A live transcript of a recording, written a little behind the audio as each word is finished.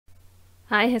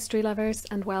Hi history lovers,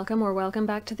 and welcome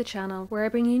back to the channel where I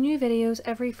bring you new videos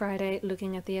every Friday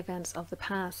looking at the events of the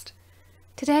past.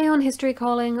 Today on History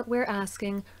Calling we're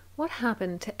asking what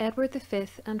happened to Edward V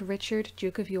and Richard,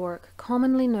 Duke of York,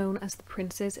 commonly known as the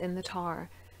Princes in the Tower.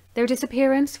 Their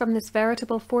disappearance from this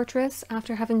veritable fortress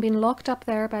after having been locked up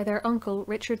there by their uncle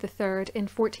Richard III in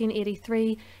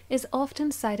 1483 is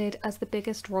often cited as the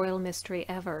biggest royal mystery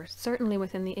ever, certainly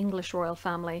within the English royal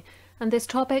family, and this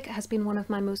topic has been one of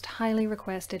my most highly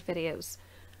requested videos.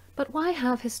 But why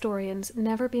have historians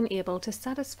never been able to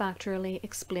satisfactorily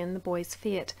explain the boy's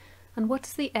fate, and what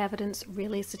does the evidence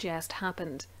really suggest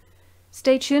happened?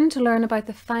 Stay tuned to learn about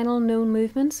the final known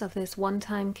movements of this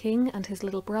one-time king and his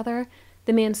little brother,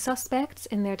 the main suspects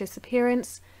in their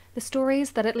disappearance, the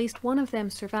stories that at least one of them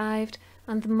survived,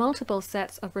 and the multiple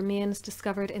sets of remains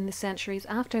discovered in the centuries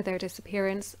after their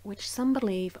disappearance, which some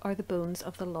believe are the bones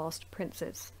of the lost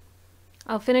princes.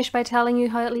 I'll finish by telling you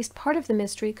how at least part of the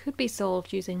mystery could be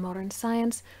solved using modern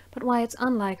science, but why it's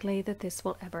unlikely that this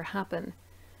will ever happen.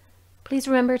 Please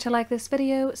remember to like this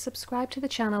video, subscribe to the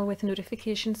channel with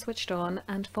notifications switched on,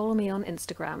 and follow me on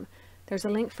Instagram. There's a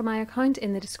link for my account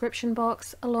in the description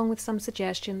box, along with some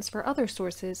suggestions for other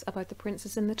sources about the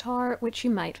Princes in the Tower which you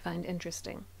might find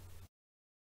interesting.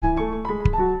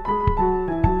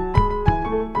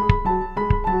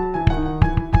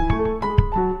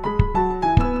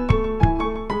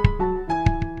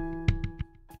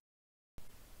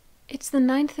 It's the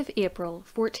 9th of April,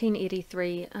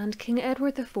 1483, and King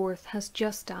Edward IV has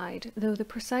just died, though the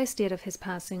precise date of his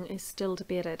passing is still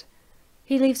debated.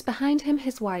 He leaves behind him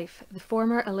his wife, the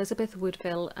former Elizabeth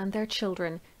Woodville, and their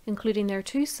children, including their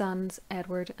two sons,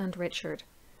 Edward and Richard.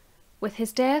 With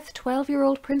his death,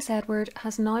 12-year-old Prince Edward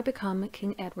has now become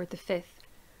King Edward V.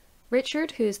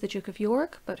 Richard, who is the Duke of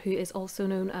York, but who is also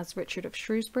known as Richard of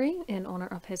Shrewsbury, in honour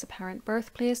of his apparent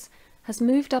birthplace, has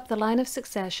moved up the line of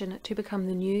succession to become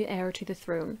the new heir to the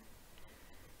throne.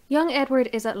 Young Edward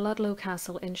is at Ludlow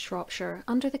Castle in Shropshire,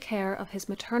 under the care of his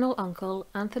maternal uncle,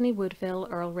 Anthony Woodville,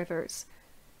 Earl Rivers.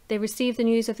 They receive the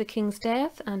news of the king's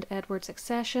death and Edward's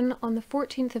accession on the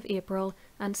 14th of April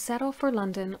and set off for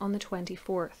London on the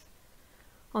 24th.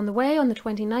 On the way on the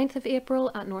 29th of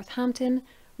April at Northampton,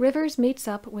 Rivers meets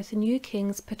up with the new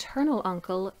king's paternal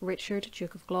uncle, Richard,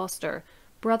 Duke of Gloucester,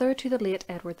 brother to the late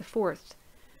Edward IV.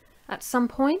 At some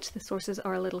point, the sources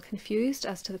are a little confused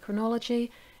as to the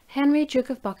chronology, Henry, Duke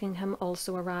of Buckingham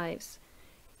also arrives.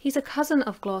 He's a cousin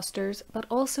of Gloucester's, but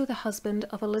also the husband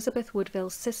of Elizabeth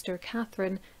Woodville's sister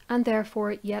Catherine, and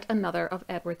therefore yet another of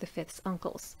Edward V's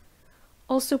uncles.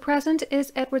 Also present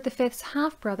is Edward V's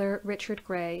half-brother Richard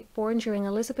Grey, born during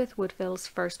Elizabeth Woodville's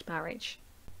first marriage.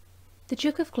 The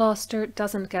Duke of Gloucester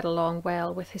doesn't get along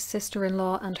well with his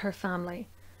sister-in-law and her family.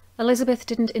 Elizabeth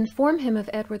didn't inform him of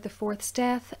Edward IV's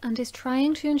death and is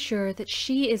trying to ensure that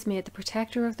she is made the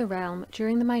protector of the realm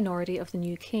during the minority of the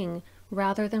new king,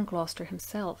 rather than Gloucester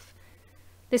himself.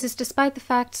 This is despite the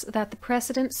fact that the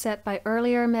precedent set by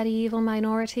earlier medieval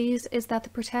minorities is that the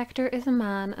protector is a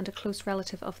man and a close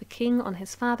relative of the king on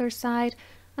his father's side,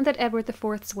 and that Edward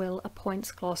IV's will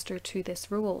appoints Gloucester to this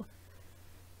role.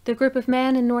 The group of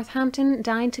men in Northampton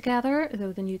dine together,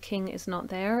 though the new king is not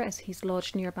there as he's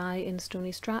lodged nearby in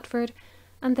Stony Stratford,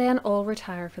 and then all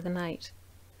retire for the night.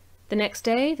 The next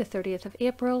day, the 30th of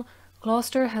April,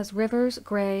 Gloucester has Rivers,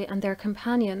 Grey and their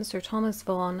companion Sir Thomas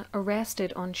Vaughan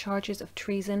arrested on charges of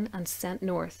treason and sent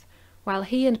north, while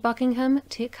he and Buckingham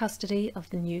take custody of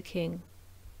the new king.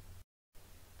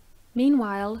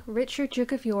 Meanwhile, Richard,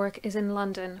 Duke of York, is in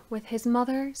London with his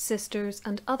mother, sisters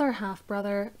and other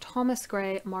half-brother Thomas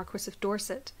Grey, Marquis of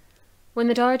Dorset. When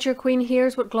the Dowager Queen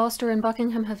hears what Gloucester and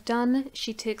Buckingham have done,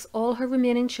 she takes all her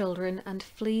remaining children and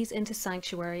flees into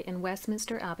sanctuary in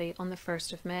Westminster Abbey on the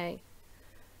 1st of May.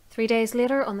 3 days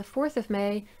later, on the 4th of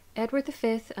May, Edward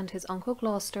V and his uncle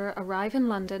Gloucester arrive in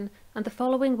London, and the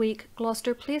following week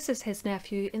Gloucester places his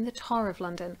nephew in the Tower of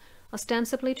London,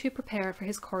 ostensibly to prepare for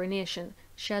his coronation,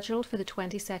 scheduled for the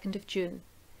 22nd of June.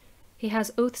 He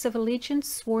has oaths of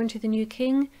allegiance sworn to the new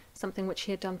king, something which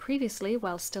he had done previously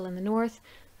while still in the north,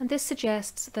 and this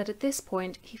suggests that at this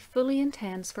point he fully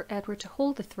intends for Edward to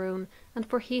hold the throne and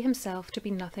for he himself to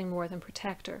be nothing more than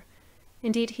protector.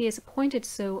 Indeed, he is appointed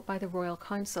so by the Royal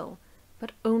Council,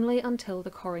 but only until the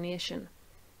coronation.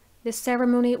 This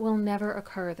ceremony will never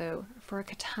occur though, for a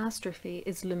catastrophe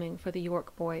is looming for the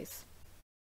York boys.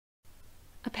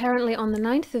 Apparently on the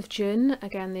 9th of June,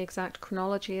 again the exact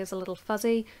chronology is a little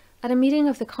fuzzy, at a meeting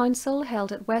of the council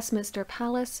held at Westminster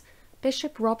Palace,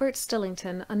 Bishop Robert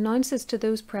Stillington announces to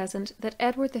those present that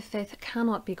Edward V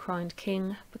cannot be crowned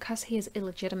king because he is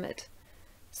illegitimate.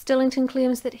 Stillington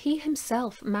claims that he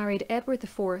himself married Edward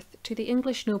IV to the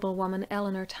English noblewoman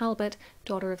Eleanor Talbot,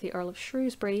 daughter of the Earl of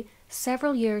Shrewsbury,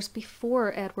 several years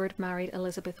before Edward married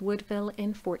Elizabeth Woodville in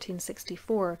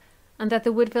 1464, and that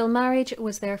the Woodville marriage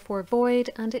was therefore void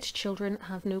and its children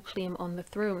have no claim on the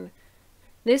throne.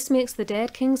 This makes the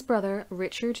dead king's brother,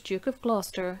 Richard, Duke of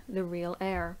Gloucester, the real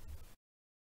heir.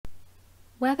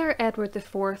 Whether Edward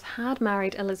IV had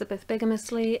married Elizabeth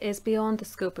bigamously is beyond the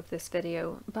scope of this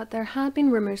video, but there had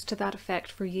been rumours to that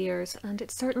effect for years, and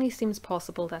it certainly seems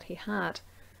possible that he had.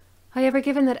 However,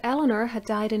 given that Eleanor had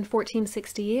died in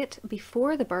 1468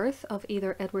 before the birth of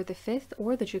either Edward V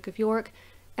or the Duke of York,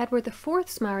 Edward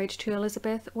IV's marriage to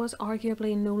Elizabeth was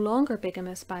arguably no longer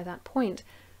bigamous by that point,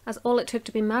 as all it took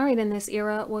to be married in this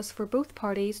era was for both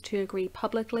parties to agree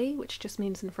publicly, which just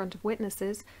means in front of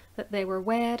witnesses, that they were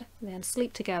wed, then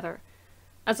sleep together.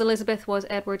 As Elizabeth was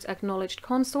Edward's acknowledged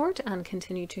consort and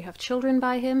continued to have children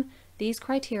by him, these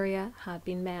criteria had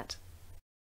been met.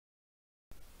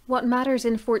 What matters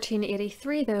in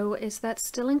 1483, though, is that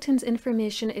Stillington's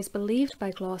information is believed by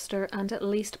Gloucester and at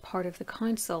least part of the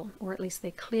council, or at least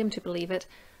they claim to believe it,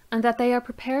 and that they are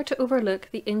prepared to overlook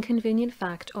the inconvenient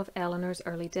fact of Eleanor's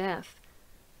early death.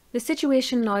 The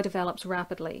situation now develops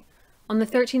rapidly. On the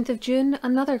 13th of June,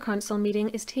 another council meeting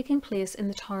is taking place in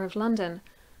the Tower of London.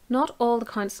 Not all the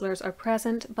councillors are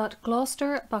present, but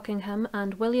Gloucester, Buckingham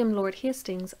and William Lord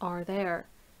Hastings are there.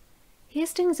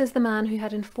 Hastings is the man who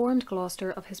had informed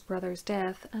Gloucester of his brother's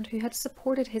death and who had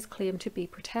supported his claim to be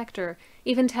protector,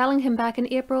 even telling him back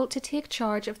in April to take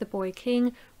charge of the boy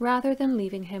king rather than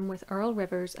leaving him with Earl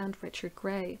Rivers and Richard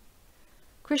Grey.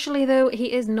 Crucially though,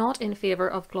 he is not in favour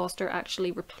of Gloucester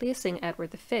actually replacing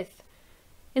Edward V.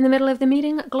 In the middle of the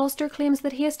meeting, Gloucester claims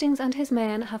that Hastings and his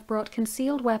men have brought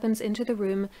concealed weapons into the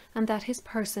room and that his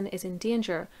person is in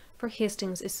danger, for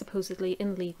Hastings is supposedly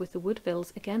in league with the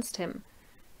Woodvilles against him.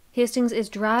 Hastings is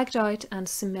dragged out and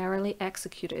summarily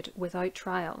executed without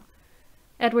trial.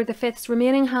 Edward V's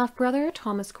remaining half-brother,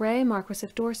 Thomas Grey, Marquis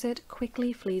of Dorset,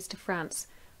 quickly flees to France,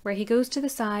 where he goes to the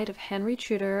side of Henry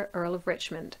Tudor, Earl of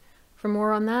Richmond. For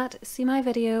more on that, see my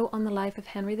video on the life of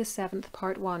Henry VII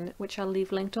Part 1, which I'll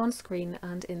leave linked on screen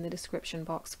and in the description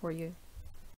box for you.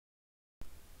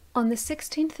 On the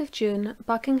 16th of June,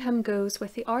 Buckingham goes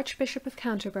with the Archbishop of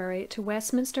Canterbury to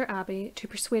Westminster Abbey to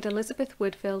persuade Elizabeth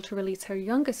Woodville to release her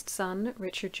youngest son,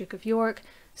 Richard, Duke of York,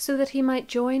 so that he might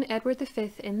join Edward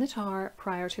V in the Tower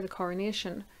prior to the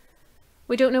coronation.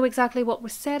 We don't know exactly what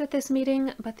was said at this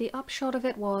meeting, but the upshot of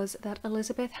it was that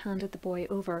Elizabeth handed the boy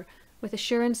over, with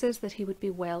assurances that he would be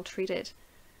well treated.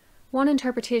 One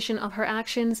interpretation of her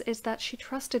actions is that she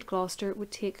trusted Gloucester would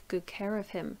take good care of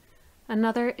him.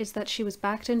 Another is that she was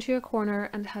backed into a corner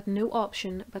and had no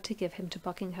option but to give him to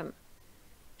Buckingham.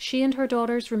 She and her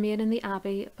daughters remain in the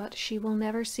abbey, but she will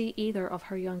never see either of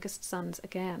her youngest sons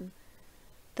again.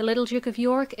 The little Duke of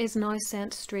York is now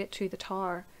sent straight to the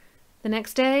Tower. The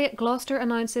next day, Gloucester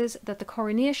announces that the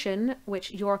coronation,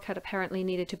 which York had apparently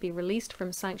needed to be released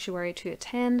from sanctuary to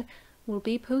attend, will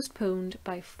be postponed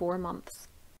by 4 months.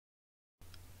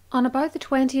 On about the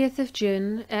 20th of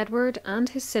June, Edward and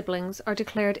his siblings are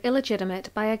declared illegitimate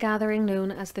by a gathering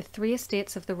known as the Three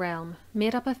Estates of the Realm,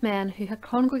 made up of men who had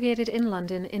congregated in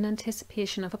London in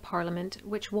anticipation of a parliament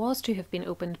which was to have been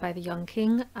opened by the young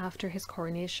king after his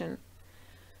coronation.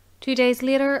 2 days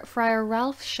later, Friar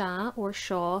Ralph Shaw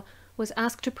was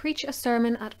asked to preach a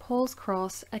sermon at Paul's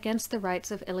Cross against the rights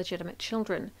of illegitimate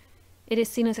children. It is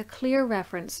seen as a clear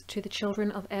reference to the children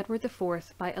of Edward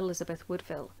IV by Elizabeth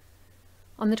Woodville.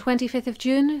 On the 25th of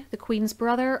June, the Queen's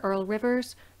brother, Earl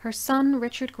Rivers, her son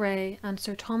Richard Grey and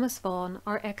Sir Thomas Vaughan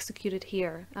are executed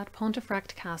here, at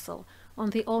Pontefract Castle, on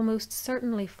the almost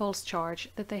certainly false charge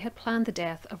that they had planned the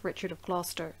death of Richard of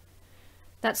Gloucester.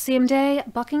 That same day,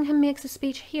 Buckingham makes a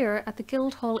speech here at the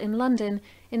Guildhall in London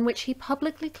in which he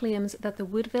publicly claims that the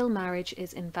Woodville marriage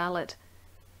is invalid.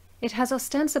 It has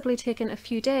ostensibly taken a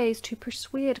few days to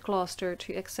persuade Gloucester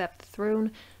to accept the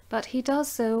throne, but he does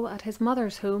so at his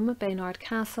mother's home, Baynard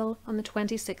Castle, on the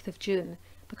 26th of June,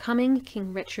 becoming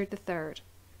King Richard III.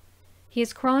 He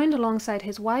is crowned alongside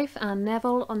his wife Anne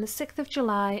Neville on the 6th of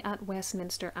July at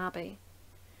Westminster Abbey.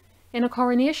 In a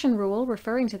coronation roll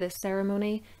referring to this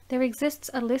ceremony, there exists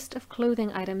a list of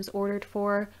clothing items ordered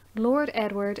for Lord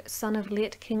Edward, son of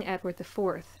late King Edward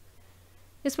IV.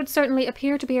 This would certainly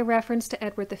appear to be a reference to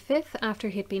Edward V after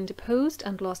he had been deposed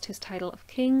and lost his title of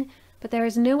king, but there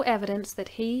is no evidence that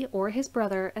he or his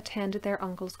brother attended their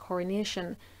uncle's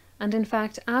coronation, and in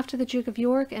fact after the Duke of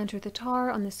York entered the Tower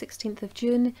on the 16th of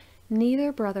June,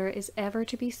 neither brother is ever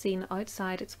to be seen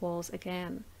outside its walls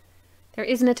again. There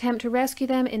is an attempt to rescue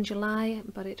them in July,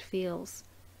 but it fails.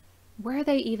 Were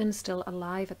they even still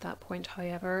alive at that point,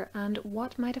 however, and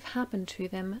what might have happened to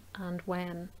them and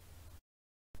when?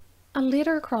 A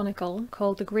later chronicle,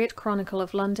 called the Great Chronicle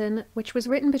of London, which was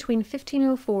written between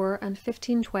 1504 and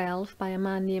 1512 by a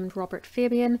man named Robert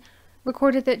Fabian,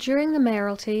 recorded that during the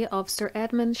mayoralty of Sir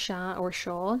Edmund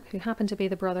Shaw, who happened to be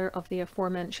the brother of the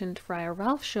aforementioned Friar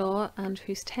Ralph Shaw, and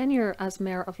whose tenure as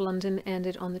Mayor of London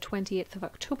ended on the 28th of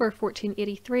October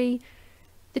 1483,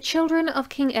 the children of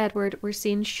King Edward were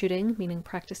seen shooting, meaning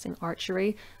practicing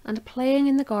archery, and playing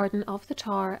in the garden of the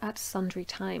Tower at sundry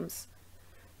times.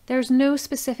 There's no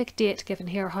specific date given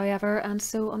here, however, and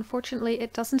so unfortunately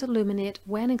it doesn't illuminate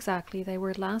when exactly they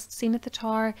were last seen at the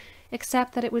Tower,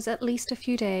 except that it was at least a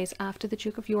few days after the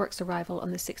Duke of York's arrival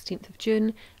on the 16th of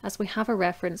June, as we have a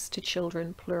reference to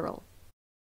children plural.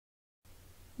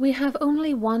 We have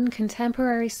only one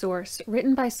contemporary source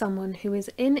written by someone who was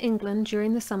in England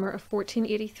during the summer of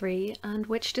 1483 and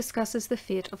which discusses the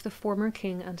fate of the former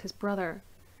king and his brother.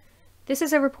 This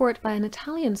is a report by an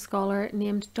Italian scholar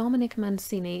named Domenico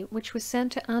Mancini, which was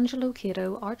sent to Angelo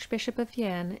Cato, Archbishop of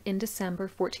Vienne, in December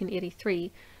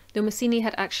 1483, though Mancini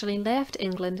had actually left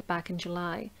England back in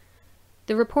July.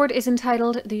 The report is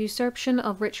entitled The Usurpation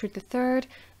of Richard III,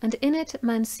 and in it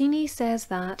Mancini says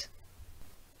that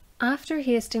after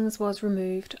Hastings was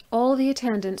removed, all the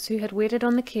attendants who had waited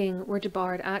on the king were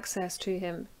debarred access to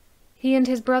him. He and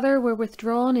his brother were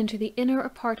withdrawn into the inner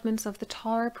apartments of the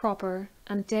Tower proper,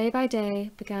 and day by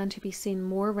day began to be seen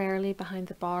more rarely behind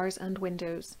the bars and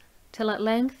windows, till at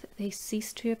length they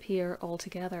ceased to appear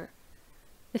altogether.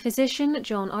 The physician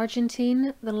John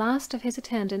Argentine, the last of his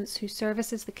attendants whose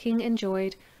services the king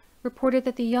enjoyed, reported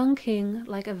that the young king,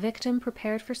 like a victim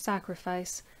prepared for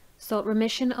sacrifice, sought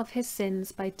remission of his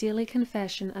sins by daily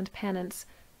confession and penance,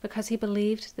 because he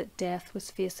believed that death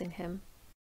was facing him.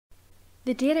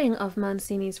 The dating of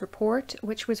Mancini's report,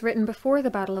 which was written before the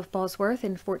Battle of Bosworth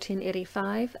in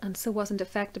 1485, and so wasn't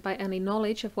affected by any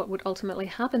knowledge of what would ultimately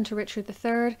happen to Richard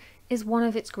III, is one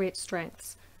of its great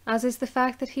strengths, as is the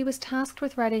fact that he was tasked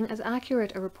with writing as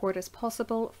accurate a report as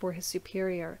possible for his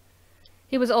superior.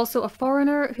 He was also a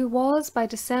foreigner who was, by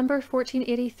December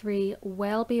 1483,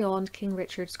 well beyond King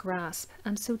Richard's grasp,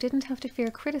 and so didn't have to fear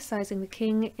criticising the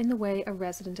king in the way a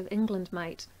resident of England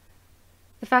might.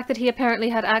 The fact that he apparently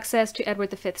had access to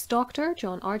Edward V's doctor,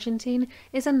 John Argentine,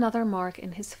 is another mark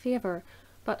in his favour,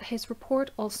 but his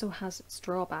report also has its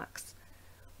drawbacks.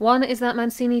 One is that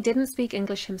Mancini didn't speak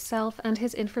English himself, and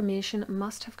his information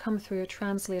must have come through a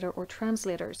translator or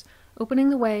translators,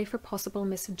 opening the way for possible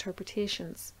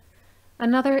misinterpretations.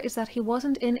 Another is that he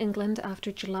wasn't in England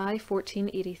after July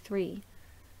 1483.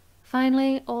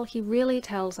 Finally, all he really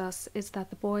tells us is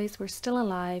that the boys were still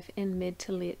alive in mid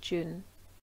to late June.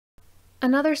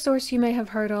 Another source you may have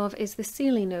heard of is the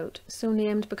Seeley Note, so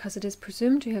named because it is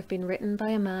presumed to have been written by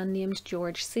a man named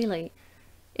George Seeley.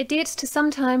 It dates to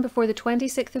some time before the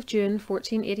 26th of June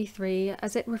 1483,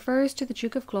 as it refers to the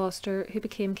Duke of Gloucester, who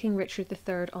became King Richard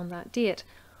III on that date.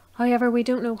 However, we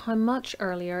don't know how much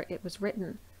earlier it was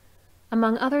written.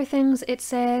 Among other things, it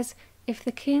says, "If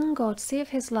the king, God save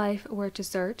his life, were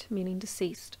desert," meaning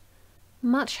deceased.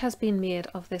 Much has been made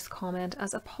of this comment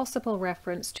as a possible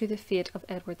reference to the fate of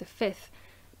Edward V,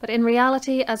 but in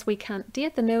reality, as we can't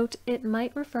date the note, it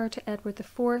might refer to Edward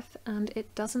IV, and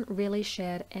it doesn't really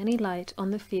shed any light on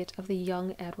the fate of the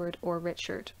young Edward or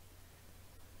Richard.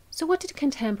 So what did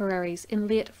contemporaries in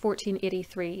late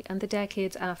 1483 and the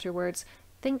decades afterwards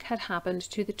think had happened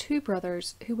to the two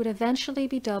brothers who would eventually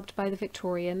be dubbed by the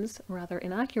Victorians, rather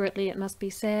inaccurately it must be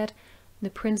said, the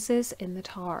Princes in the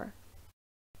Tower?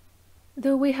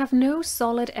 Though we have no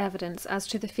solid evidence as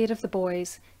to the fate of the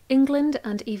boys, England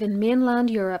and even mainland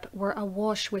Europe were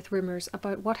awash with rumours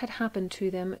about what had happened to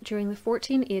them during the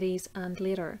 1480s and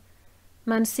later.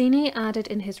 Mancini added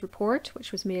in his report,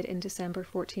 which was made in December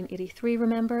 1483,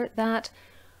 remember, that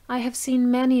 "I have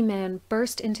seen many men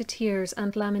burst into tears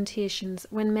and lamentations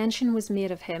when mention was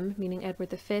made of him," meaning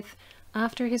Edward V,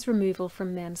 "after his removal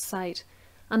from men's sight,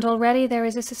 and already there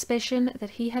is a suspicion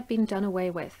that he had been done away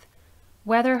with.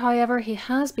 Whether, however, he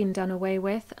has been done away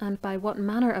with, and by what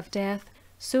manner of death,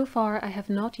 so far I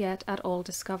have not yet at all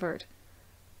discovered."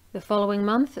 The following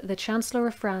month, the Chancellor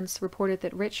of France reported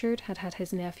that Richard had had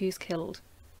his nephews killed.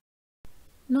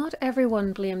 Not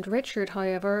everyone blamed Richard,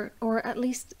 however, or at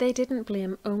least they didn't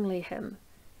blame only him.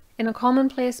 In a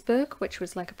commonplace book, which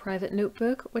was like a private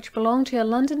notebook, which belonged to a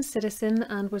London citizen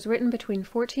and was written between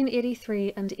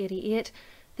 1483 and 88,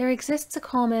 there exists a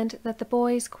comment that the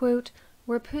boys, quote,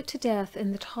 "were put to death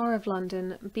in the Tower of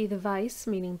London, be the vice,"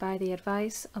 meaning by the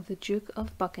advice, "of the Duke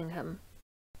of Buckingham."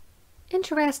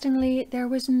 Interestingly, there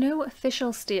was no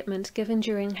official statement given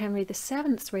during Henry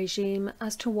VII's regime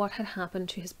as to what had happened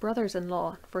to his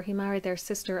brothers-in-law, for he married their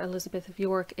sister Elizabeth of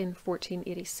York in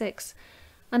 1486,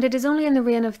 and it is only in the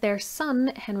reign of their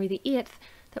son, Henry VIII,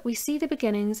 that we see the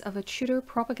beginnings of a Tudor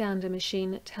propaganda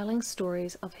machine telling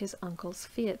stories of his uncle's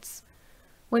fates.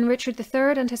 When Richard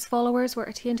III and his followers were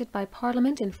attainted by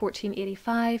Parliament in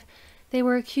 1485, they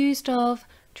were accused of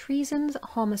treasons,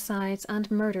 homicides, and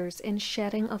murders in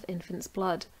shedding of infants'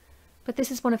 blood. But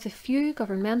this is one of the few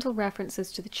governmental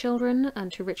references to the children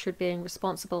and to Richard being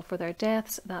responsible for their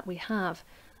deaths that we have,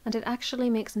 and it actually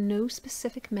makes no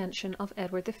specific mention of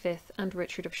Edward V and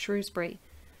Richard of Shrewsbury.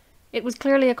 It was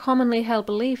clearly a commonly held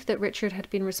belief that Richard had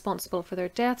been responsible for their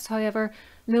deaths, however,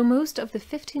 though most of the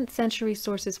 15th century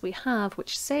sources we have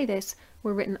which say this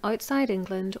were written outside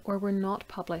England or were not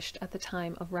published at the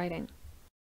time of writing.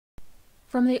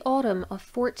 From the autumn of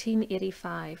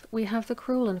 1485 we have the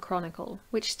Crowland Chronicle,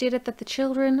 which stated that the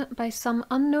children, by some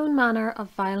unknown manner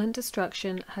of violent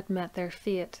destruction, had met their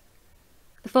fate.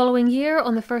 The following year,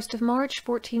 on the 1st of March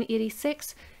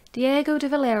 1486, Diego de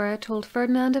Valera told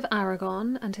Ferdinand of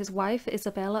Aragon and his wife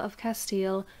Isabella of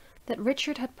Castile that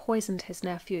Richard had poisoned his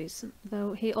nephews,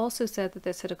 though he also said that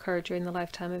this had occurred during the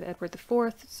lifetime of Edward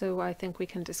IV, so I think we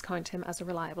can discount him as a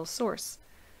reliable source.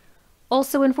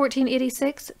 Also in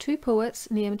 1486, two poets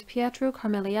named Pietro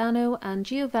Carmeliano and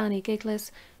Giovanni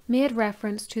Giglis made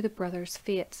reference to the brothers'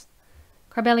 fates.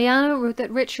 Carmeliano wrote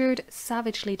that Richard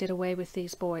savagely did away with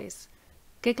these boys.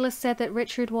 Giglis said that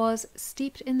Richard was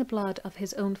steeped in the blood of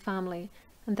his own family,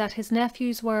 and that his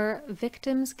nephews were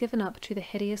victims given up to the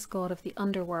hideous god of the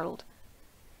underworld.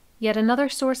 Yet another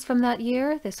source from that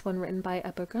year, this one written by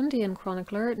a Burgundian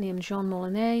chronicler named Jean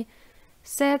Molinet,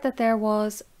 said that there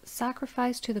was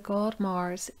sacrifice to the god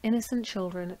Mars, innocent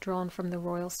children drawn from the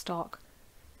royal stock.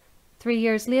 3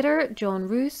 years later, John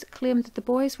Roos claimed that the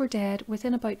boys were dead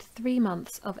within about 3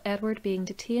 months of Edward being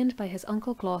detained by his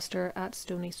uncle Gloucester at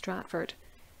Stony Stratford.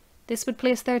 This would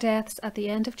place their deaths at the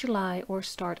end of July or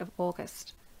start of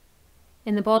August.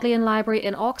 In the Bodleian Library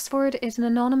in Oxford is an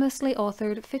anonymously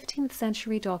authored 15th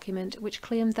century document which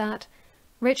claimed that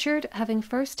Richard, having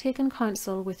first taken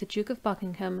counsel with the Duke of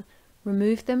Buckingham,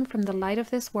 removed them from the light of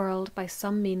this world by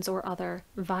some means or other,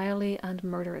 vilely and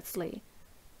murderously.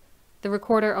 The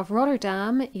recorder of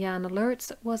Rotterdam, Jan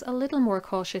Lertz, was a little more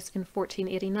cautious in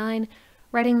 1489,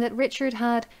 writing that Richard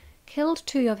had killed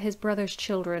 2 of his brother's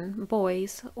children,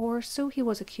 boys, or so he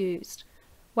was accused,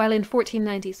 while in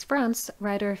 1490's France,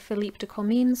 writer Philippe de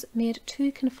Comines made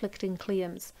 2 conflicting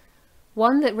claims.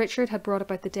 One that Richard had brought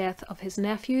about the death of his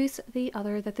nephews, the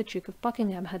other that the Duke of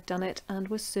Buckingham had done it and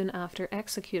was soon after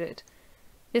executed.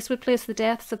 This would place the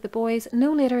deaths of the boys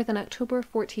no later than October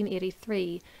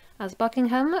 1483, as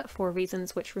Buckingham, for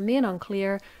reasons which remain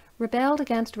unclear, rebelled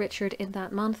against Richard in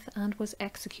that month and was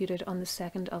executed on the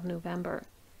 2nd of November.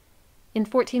 In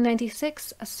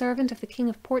 1496, a servant of the King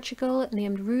of Portugal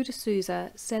named Rue de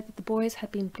Souza said that the boys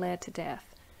had been bled to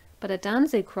death, but a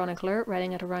Danzig chronicler,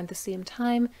 writing at around the same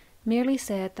time, merely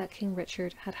said that King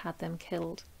Richard had had them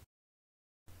killed.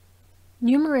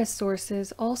 Numerous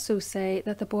sources also say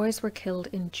that the boys were killed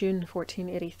in June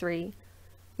 1483.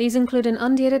 These include an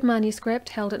undated manuscript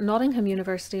held at Nottingham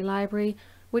University Library,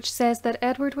 which says that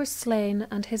Edward was slain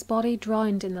and his body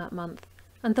drowned in that month,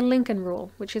 and the Lincoln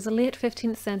Roll, which is a late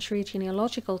 15th century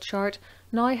genealogical chart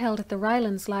now held at the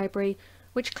Rylands Library,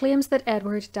 which claims that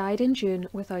Edward died in June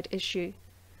without issue.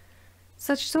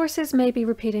 Such sources may be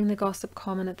repeating the gossip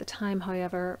common at the time,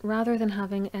 however, rather than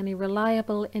having any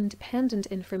reliable, independent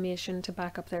information to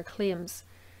back up their claims.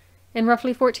 In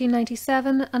roughly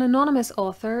 1497, an anonymous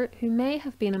author, who may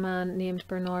have been a man named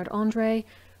Bernard André,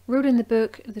 wrote in the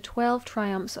book The 12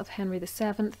 Triumphs of Henry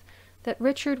VII that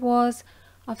Richard was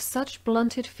of such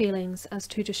blunted feelings as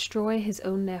to destroy his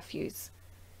own nephews.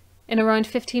 In around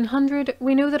 1500,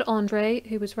 we know that André,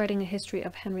 who was writing a history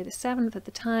of Henry VII at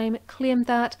the time, claimed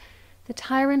that the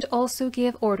tyrant also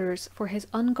gave orders for his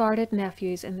unguarded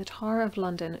nephews in the Tower of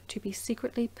London to be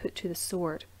secretly put to the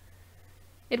sword.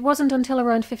 It wasn't until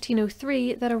around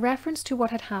 1503 that a reference to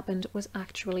what had happened was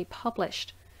actually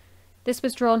published. This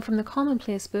was drawn from the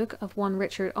commonplace book of one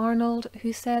Richard Arnold,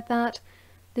 who said that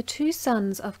the 2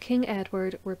 sons of King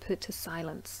Edward were put to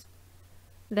silence.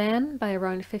 Then, by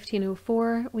around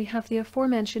 1504, we have the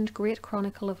aforementioned Great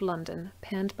Chronicle of London,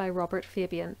 penned by Robert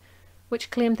Fabian, which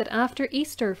claimed that after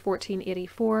Easter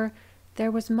 1484,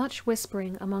 there was much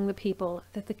whispering among the people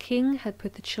that the king had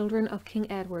put the children of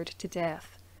King Edward to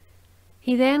death.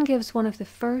 He then gives one of the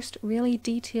first really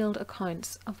detailed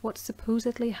accounts of what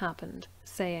supposedly happened,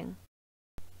 saying,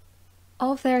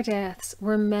 "Of their deaths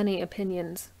were many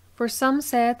opinions, for some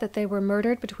said that they were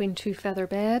murdered between two feather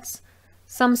beds,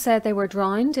 some said they were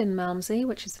drowned in malmsey,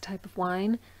 which is a type of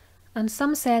wine, and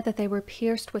some said that they were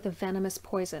pierced with a venomous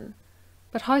poison.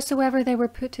 But howsoever they were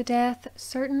put to death,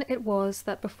 certain it was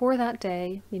that before that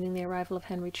day, meaning the arrival of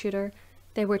Henry Tudor,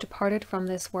 they were departed from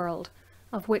this world,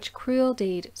 of which cruel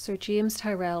deed Sir James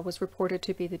Tyrrell was reported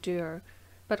to be the doer,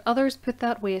 but others put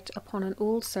that weight upon an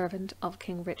old servant of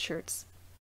King Richard's.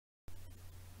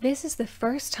 This is the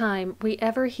first time we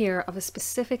ever hear of a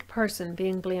specific person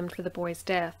being blamed for the boy's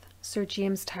death, Sir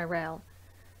James Tyrrell.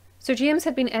 Sir James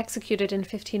had been executed in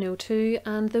 1502,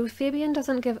 and though Fabian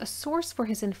doesn't give a source for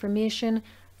his information,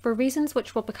 for reasons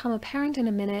which will become apparent in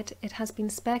a minute, it has been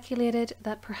speculated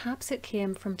that perhaps it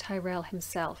came from Tyrrell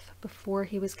himself, before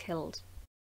he was killed.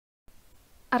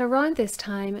 At around this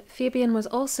time, Fabian was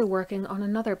also working on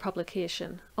another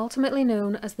publication, ultimately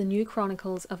known as the New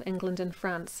Chronicles of England and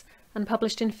France, and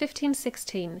published in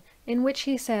 1516, in which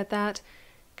he said that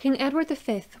King Edward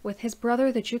V, with his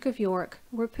brother the Duke of York,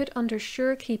 were put under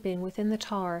sure keeping within the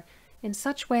Tower, in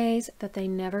such ways that they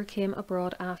never came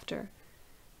abroad after.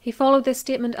 He followed this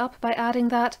statement up by adding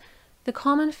that the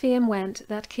common fame went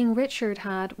that King Richard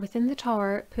had, within the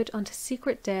Tower, put unto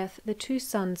secret death the two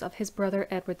sons of his brother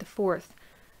Edward IV,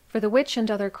 for the which and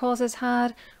other causes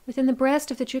had, within the breast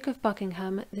of the Duke of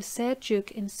Buckingham, the said Duke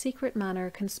in secret manner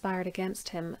conspired against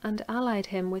him, and allied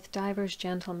him with divers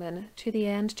gentlemen, to the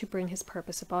end to bring his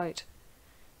purpose about.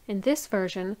 In this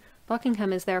version,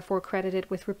 Buckingham is therefore credited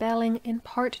with rebelling, in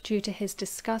part due to his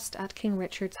disgust at King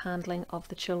Richard's handling of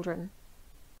the children.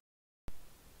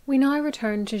 We now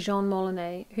return to Jean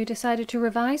Molyneux, who decided to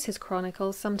revise his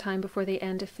chronicles sometime before the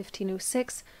end of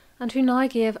 1506, and who now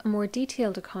gave a more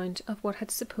detailed account of what had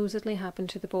supposedly happened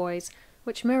to the boys,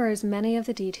 which mirrors many of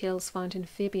the details found in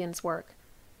Fabian's work.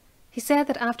 He said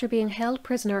that after being held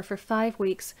prisoner for 5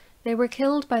 weeks, they were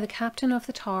killed by the captain of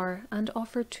the Tower and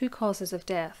offered 2 causes of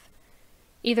death.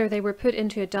 Either they were put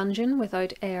into a dungeon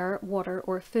without air, water,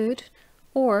 or food,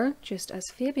 or, just as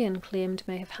Fabian claimed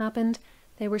may have happened,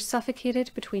 they were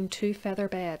suffocated between 2 feather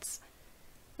beds.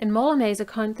 In Molyneux's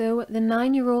account, though, the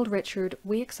 9-year-old Richard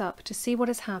wakes up to see what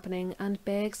is happening and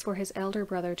begs for his elder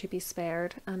brother to be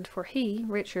spared, and for he,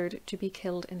 Richard, to be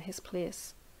killed in his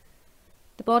place.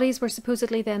 The bodies were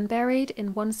supposedly then buried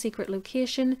in one secret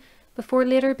location, before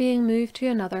later being moved to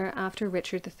another after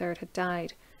Richard III had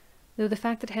died, though the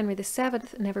fact that Henry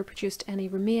VII never produced any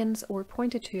remains or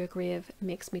pointed to a grave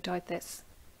makes me doubt this.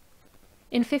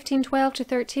 In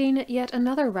 1512-13, yet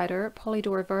another writer,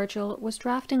 Polydore Vergil, was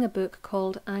drafting a book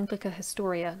called Anglica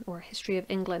Historia, or History of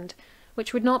England,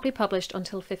 which would not be published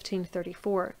until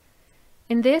 1534.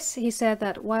 In this, he said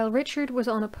that while Richard was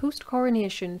on a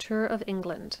post-coronation tour of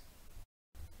England,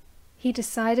 he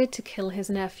decided to kill his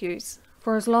nephews,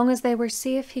 for as long as they were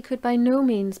safe he could by no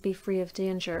means be free of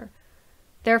danger.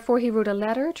 Therefore he wrote a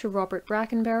letter to Robert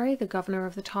Brackenbury, the governor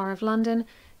of the Tower of London,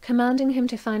 commanding him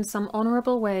to find some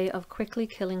honourable way of quickly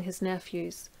killing his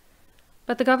nephews.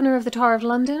 But the governor of the Tower of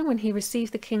London, when he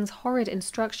received the king's horrid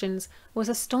instructions, was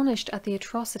astonished at the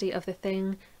atrocity of the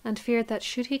thing, and feared that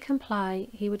should he comply,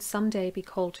 he would some day be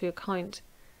called to account.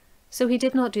 So he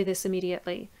did not do this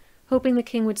immediately, hoping the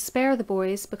king would spare the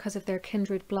boys because of their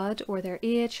kindred blood or their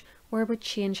age, or would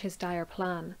change his dire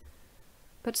plan.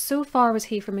 But so far was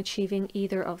he from achieving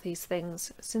either of these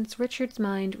things, since Richard's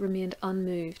mind remained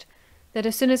unmoved, that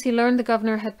as soon as he learned the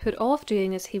governor had put off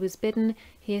doing as he was bidden,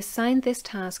 he assigned this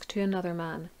task to another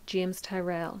man, James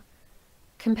Tyrrell.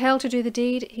 Compelled to do the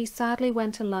deed, he sadly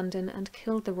went to London and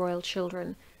killed the royal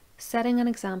children, setting an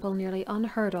example nearly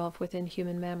unheard of within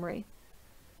human memory.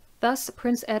 Thus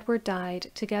Prince Edward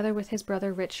died, together with his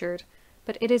brother Richard,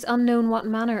 but it is unknown what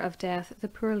manner of death the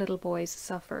poor little boys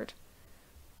suffered.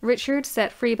 Richard,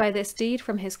 set free by this deed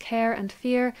from his care and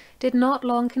fear, did not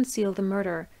long conceal the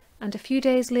murder, and a few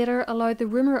days later allowed the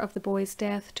rumour of the boy's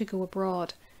death to go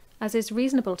abroad, as is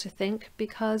reasonable to think,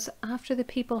 because after the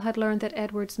people had learned that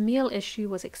Edward's male issue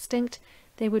was extinct,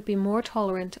 they would be more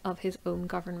tolerant of his own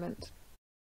government.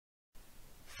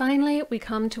 Finally, we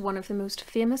come to one of the most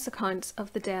famous accounts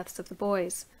of the deaths of the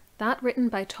boys, that written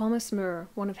by Thomas More,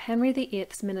 one of Henry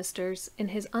VIII's ministers, in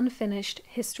his unfinished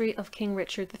History of King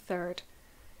Richard III.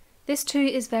 This too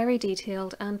is very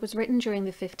detailed and was written during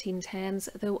the 1510s,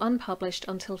 though unpublished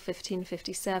until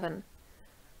 1557.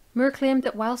 More claimed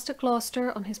that whilst at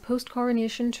Gloucester on his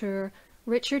post-coronation tour,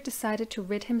 Richard decided to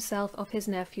rid himself of his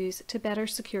nephews to better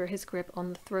secure his grip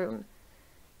on the throne.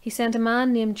 He sent a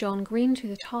man named John Green to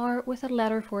the Tower with a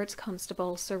letter for its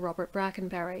constable, Sir Robert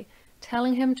Brackenbury,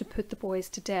 telling him to put the boys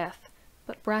to death,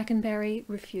 but Brackenbury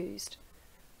refused.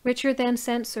 Richard then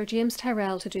sent Sir James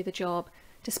Tyrrell to do the job,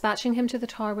 dispatching him to the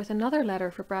Tower with another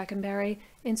letter for Brackenbury,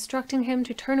 instructing him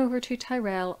to turn over to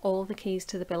Tyrrell all the keys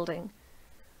to the building.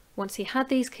 Once he had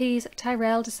these keys,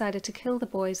 Tyrrell decided to kill the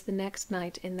boys the next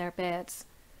night in their beds.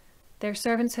 Their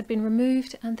servants had been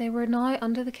removed, and they were now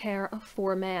under the care of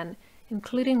 4 men,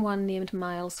 including one named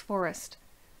Miles Forrest.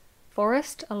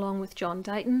 Forrest, along with John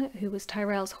Dighton, who was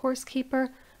Tyrrell's horsekeeper,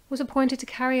 was appointed to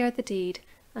carry out the deed,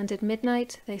 and at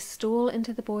midnight they stole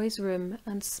into the boys' room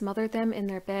and smothered them in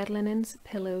their bed linens,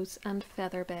 pillows, and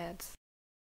feather beds.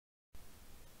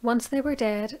 Once they were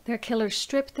dead, their killers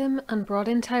stripped them and brought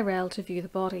in Tyrrell to view the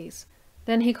bodies.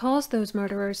 Then he caused those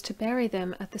murderers to bury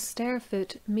them at the stair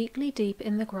foot, meekly deep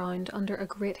in the ground under a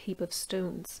great heap of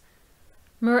stones.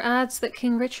 Moore adds that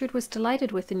King Richard was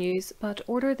delighted with the news, but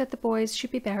ordered that the boys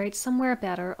should be buried somewhere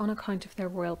better on account of their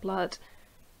royal blood.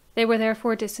 They were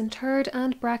therefore disinterred,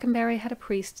 and Brackenbury had a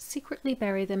priest secretly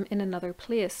bury them in another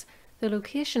place, the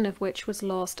location of which was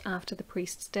lost after the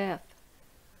priest's death.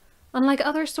 Unlike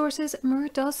other sources, Moore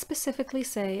does specifically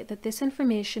say that this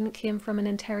information came from an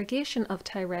interrogation of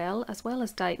Tyrrell as well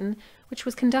as Dighton, which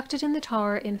was conducted in the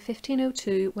Tower in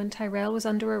 1502 when Tyrrell was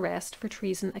under arrest for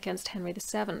treason against Henry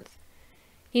VII.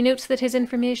 He notes that his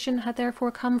information had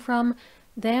therefore come from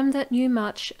them that knew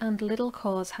much and little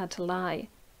cause had to lie.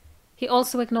 He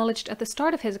also acknowledged at the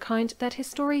start of his account that his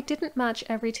story didn't match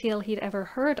every tale he'd ever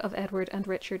heard of Edward and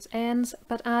Richard's ends,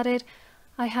 but added,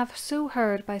 "I have so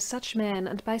heard by such men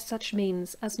and by such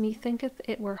means, as me thinketh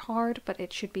it were hard but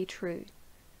it should be true."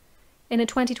 In a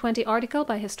 2020 article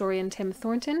by historian Tim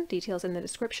Thornton, details in the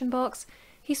description box,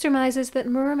 he surmises that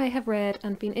Moore may have read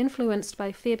and been influenced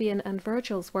by Fabian and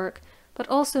Vergil's work, but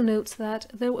also notes that,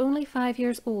 though only 5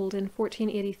 years old in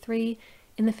 1483,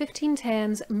 in the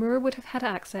 1510s Moore would have had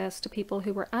access to people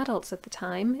who were adults at the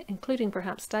time, including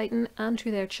perhaps Dighton, and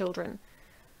to their children.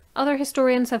 Other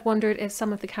historians have wondered if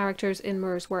some of the characters in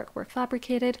Moore's work were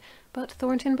fabricated, but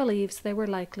Thornton believes they were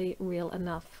likely real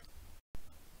enough.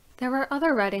 There are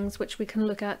other writings which we can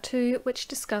look at too, which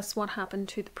discuss what happened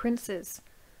to the princes.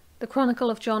 The Chronicle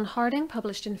of John Harding,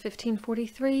 published in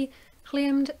 1543,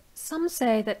 claimed, "Some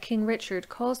say that King Richard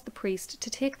caused the priest to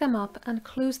take them up and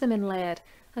close them in lead,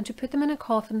 and to put them in a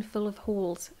coffin full of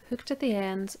holes, hooked at the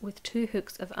ends with 2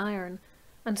 hooks of iron,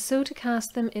 and so to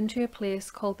cast them into a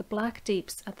place called the Black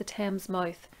Deeps at the Thames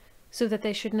mouth, so that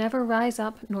they should never rise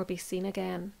up nor be seen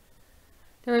again."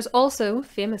 There is also,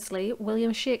 famously,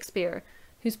 William Shakespeare,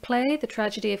 whose play, The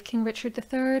Tragedy of King Richard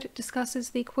III, discusses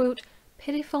the, quote,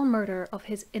 "pitiful murder of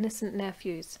his innocent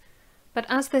nephews." But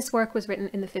as this work was written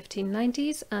in the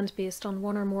 1590s, and based on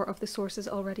one or more of the sources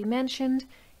already mentioned,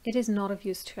 it is not of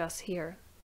use to us here.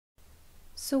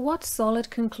 So what solid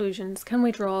conclusions can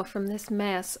we draw from this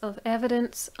mess of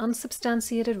evidence,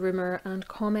 unsubstantiated rumour, and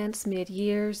comments made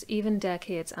years, even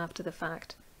decades after the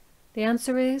fact? The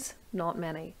answer is, not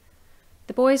many.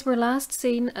 The boys were last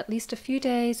seen at least a few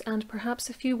days and perhaps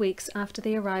a few weeks after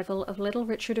the arrival of little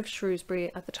Richard of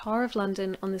Shrewsbury at the Tower of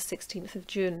London on the 16th of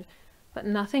June, but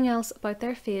nothing else about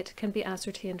their fate can be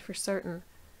ascertained for certain.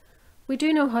 We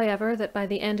do know, however, that by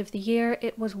the end of the year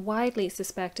it was widely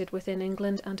suspected within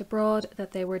England and abroad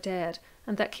that they were dead,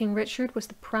 and that King Richard was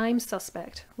the prime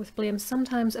suspect, with blame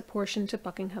sometimes apportioned to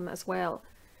Buckingham as well.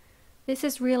 This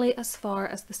is really as far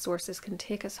as the sources can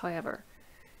take us, however.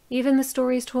 Even the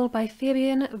stories told by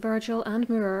Fabian, Vergil, and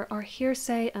Moore are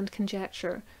hearsay and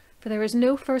conjecture, for there is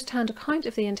no first-hand account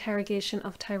of the interrogation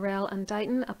of Tyrrell and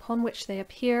Dighton upon which they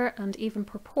appear and even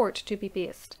purport to be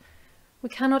based. We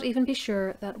cannot even be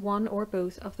sure that one or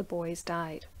both of the boys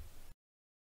died.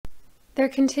 There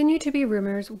continue to be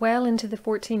rumours well into the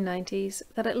 1490s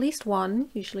that at least one,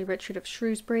 usually Richard of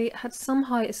Shrewsbury, had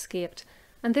somehow escaped,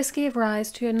 and this gave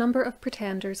rise to a number of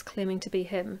pretenders claiming to be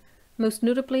him, most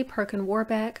notably Perkin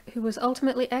Warbeck, who was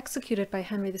ultimately executed by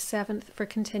Henry VII for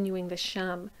continuing this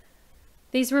sham.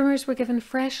 These rumours were given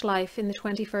fresh life in the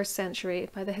 21st century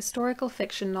by the historical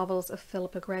fiction novels of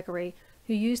Phillipa Gregory,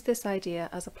 who used this idea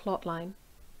as a plotline.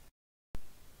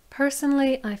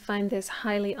 Personally, I find this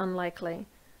highly unlikely.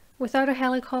 Without a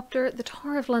helicopter, the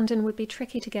Tower of London would be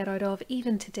tricky to get out of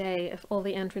even today if all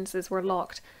the entrances were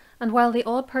locked, and while the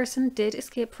odd person did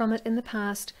escape from it in the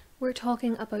past, we're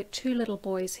talking about 2 little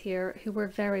boys here who were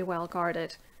very well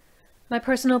guarded. My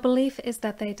personal belief is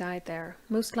that they died there,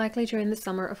 most likely during the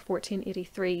summer of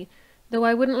 1483, though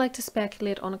I wouldn't like to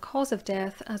speculate on a cause of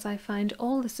death, as I find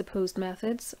all the supposed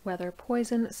methods, whether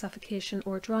poison, suffocation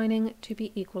or drowning, to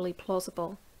be equally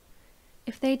plausible.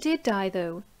 If they did die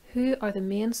though, who are the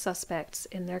main suspects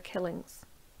in their killings?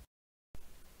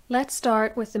 Let's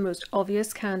start with the most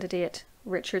obvious candidate,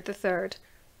 Richard III,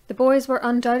 The boys were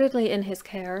undoubtedly in his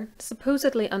care,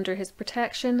 supposedly under his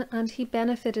protection, and he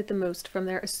benefited the most from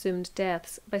their assumed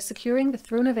deaths by securing the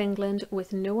throne of England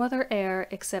with no other heir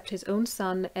except his own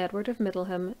son, Edward of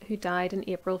Middleham, who died in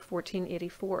April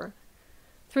 1484.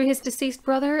 Through his deceased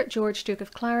brother, George, Duke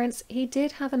of Clarence, he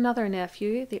did have another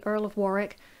nephew, the Earl of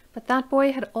Warwick, but that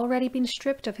boy had already been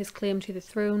stripped of his claim to the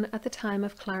throne at the time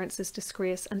of Clarence's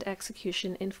disgrace and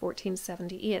execution in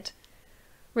 1478.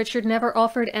 Richard never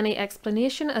offered any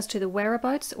explanation as to the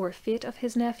whereabouts or fate of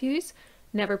his nephews,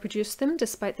 never produced them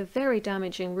despite the very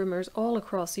damaging rumours all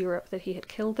across Europe that he had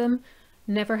killed them,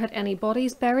 never had any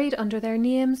bodies buried under their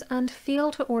names, and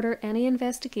failed to order any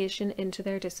investigation into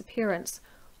their disappearance.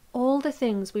 All the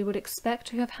things we would expect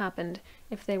to have happened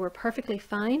if they were perfectly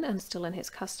fine and still in his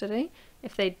custody,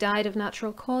 if they died of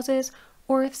natural causes,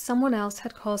 or if someone else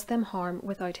had caused them harm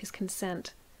without his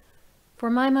consent. For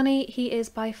my money, he is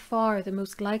by far the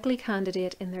most likely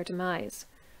candidate in their demise.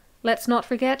 Let's not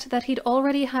forget that he'd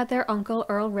already had their uncle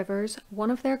Earl Rivers, one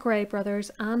of their Grey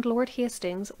brothers, and Lord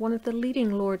Hastings, one of the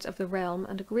leading lords of the realm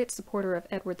and a great supporter of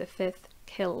Edward V,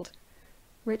 killed.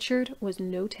 Richard was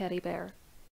no teddy bear.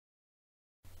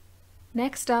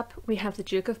 Next up, we have the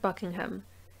Duke of Buckingham.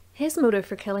 His motive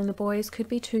for killing the boys could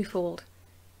be twofold.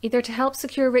 Either to help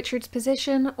secure Richard's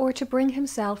position, or to bring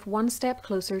himself one step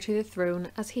closer to the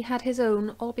throne, as he had his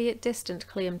own, albeit distant,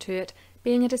 claim to it,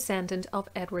 being a descendant of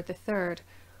Edward III.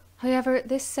 However,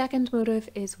 this second motive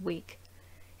is weak.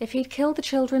 If he'd killed the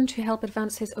children to help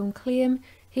advance his own claim,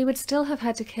 he would still have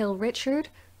had to kill Richard,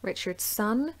 Richard's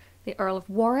son, the Earl of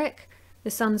Warwick,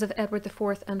 the sons of Edward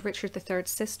IV and Richard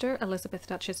III's sister, Elizabeth,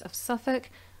 Duchess of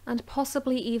Suffolk, and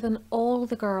possibly even all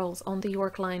the girls on the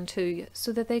York line too,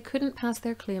 so that they couldn't pass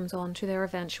their claims on to their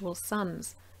eventual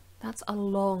sons. That's a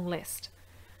long list.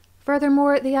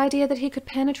 Furthermore, the idea that he could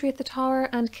penetrate the tower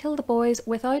and kill the boys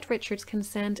without Richard's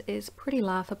consent is pretty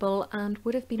laughable and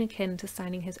would have been akin to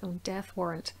signing his own death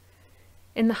warrant.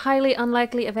 In the highly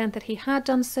unlikely event that he had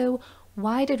done so,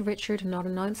 why did Richard not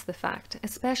announce the fact,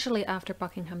 especially after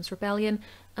Buckingham's rebellion,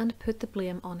 and put the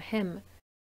blame on him?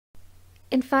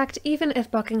 In fact, even if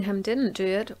Buckingham didn't do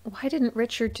it, why didn't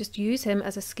Richard just use him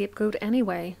as a scapegoat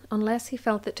anyway, unless he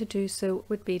felt that to do so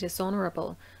would be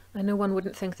dishonourable? I know one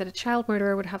wouldn't think that a child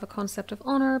murderer would have a concept of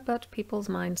honour, but people's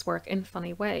minds work in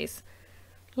funny ways.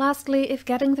 Lastly, if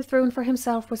getting the throne for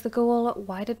himself was the goal,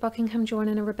 why did Buckingham join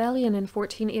in a rebellion in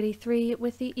 1483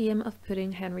 with the aim of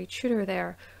putting Henry Tudor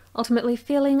there, ultimately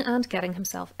failing and getting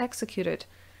himself executed?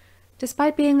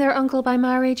 Despite being their uncle by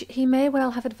marriage, he may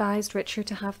well have advised Richard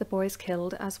to have the boys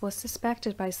killed, as was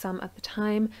suspected by some at the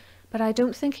time, but I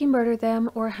don't think he murdered them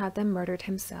or had them murdered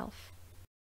himself.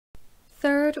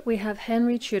 Third, we have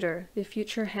Henry Tudor, the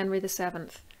future Henry VII.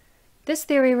 This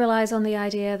theory relies on the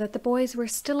idea that the boys were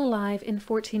still alive in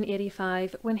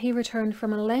 1485 when he returned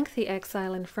from a lengthy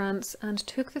exile in France and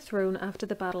took the throne after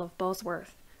the Battle of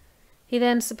Bosworth. He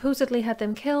then supposedly had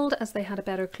them killed as they had a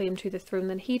better claim to the throne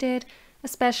than he did,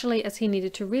 especially as he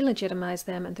needed to re-legitimise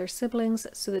them and their siblings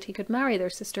so that he could marry their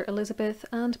sister Elizabeth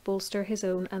and bolster his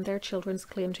own and their children's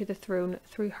claim to the throne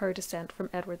through her descent from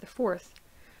Edward IV.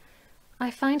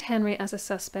 I find Henry as a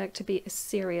suspect to be a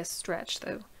serious stretch,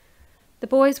 though. The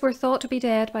boys were thought to be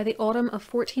dead by the autumn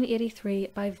of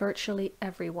 1483 by virtually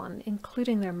everyone,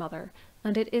 including their mother,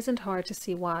 and it isn't hard to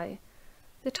see why.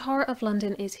 The Tower of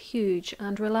London is huge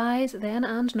and relies then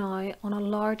and now on a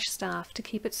large staff to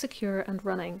keep it secure and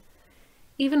running.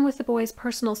 Even with the boys'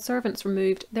 personal servants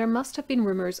removed, there must have been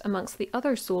rumours amongst the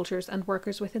other soldiers and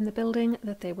workers within the building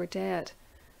that they were dead.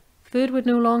 Food would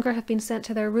no longer have been sent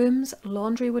to their rooms,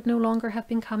 laundry would no longer have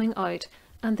been coming out,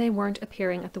 and they weren't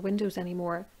appearing at the windows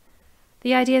anymore.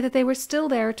 The idea that they were still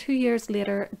there 2 years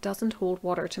later doesn't hold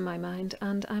water to my mind,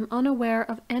 and I'm unaware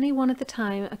of anyone at the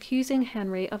time accusing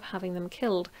Henry of having them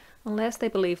killed, unless they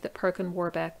believed that Perkin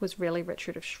Warbeck was really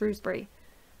Richard of Shrewsbury.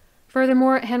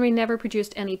 Furthermore, Henry never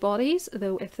produced any bodies,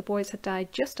 though if the boys had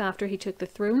died just after he took the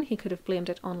throne, he could have blamed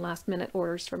it on last-minute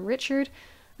orders from Richard,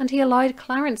 and he allowed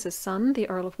Clarence's son, the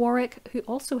Earl of Warwick, who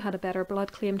also had a better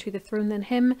blood claim to the throne than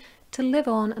him, to live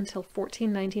on until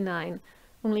 1499,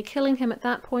 only killing him at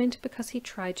that point because he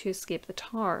tried to escape the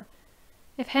Tower.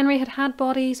 If Henry had had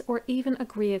bodies, or even a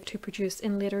grave to produce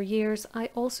in later years, I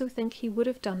also think he would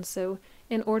have done so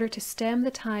in order to stem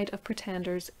the tide of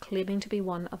pretenders claiming to be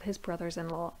one of his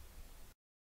brothers-in-law.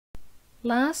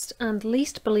 Last and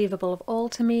least believable of all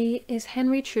to me is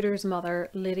Henry Tudor's mother,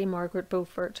 Lady Margaret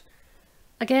Beaufort.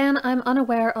 Again, I'm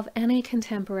unaware of any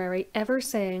contemporary ever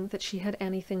saying that she had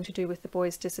anything to do with the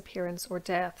boys' disappearance or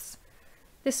deaths.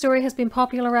 This story has been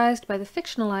popularised by the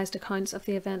fictionalised accounts of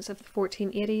the events of the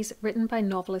 1480s written by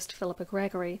novelist Phillipa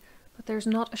Gregory, but there's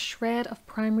not a shred of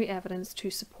primary evidence to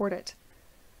support it.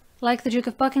 Like the Duke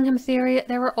of Buckingham theory,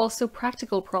 there are also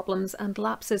practical problems and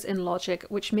lapses in logic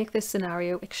which make this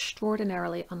scenario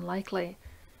extraordinarily unlikely.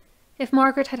 If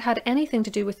Margaret had had anything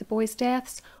to do with the boys'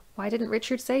 deaths, why didn't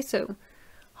Richard say so?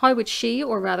 How would she,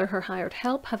 or rather her hired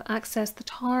help, have accessed the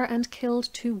Tower and killed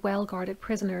 2 well-guarded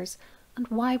prisoners? And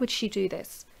why would she do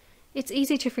this? It's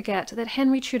easy to forget that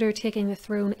Henry Tudor taking the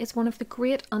throne is one of the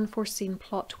great unforeseen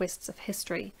plot twists of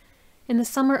history. In the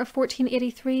summer of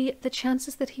 1483, the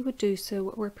chances that he would do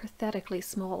so were pathetically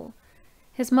small.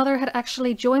 His mother had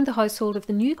actually joined the household of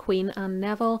the new Queen, Anne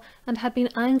Neville, and had been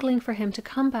angling for him to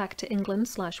come back to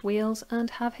England/Wales and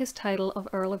have his title of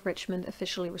Earl of Richmond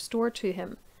officially restored to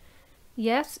him.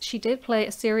 Yes, she did play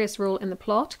a serious role in the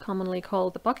plot, commonly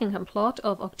called the Buckingham plot,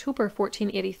 of October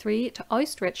 1483 to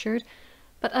oust Richard,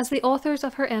 but as the authors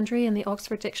of her entry in the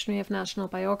Oxford Dictionary of National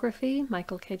Biography,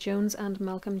 Michael K. Jones and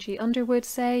Malcolm G. Underwood,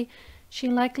 say, she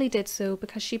likely did so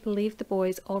because she believed the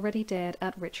boys already dead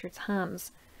at Richard's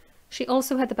hands. She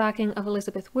also had the backing of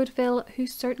Elizabeth Woodville, who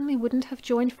certainly wouldn't have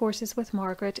joined forces with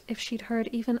Margaret if she'd heard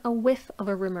even a whiff of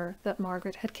a rumour that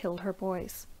Margaret had killed her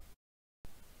boys.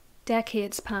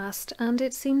 Decades passed, and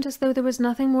it seemed as though there was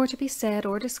nothing more to be said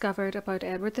or discovered about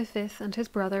Edward V and his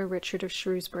brother Richard of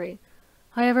Shrewsbury.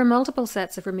 However, multiple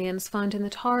sets of remains found in the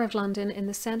Tower of London in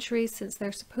the centuries since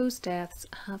their supposed deaths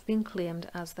have been claimed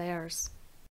as theirs.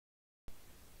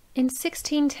 In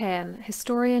 1610,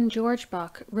 historian George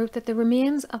Buck wrote that the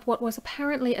remains of what was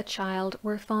apparently a child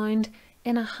were found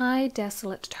in a high,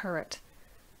 desolate turret.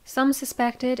 Some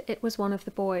suspected it was one of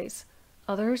the boys.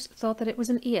 Others thought that it was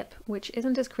an ape, which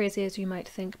isn't as crazy as you might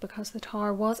think because the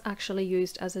tower was actually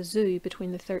used as a zoo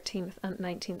between the 13th and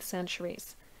 19th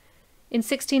centuries. In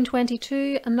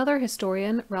 1622, another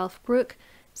historian, Ralph Brooke,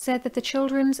 said that the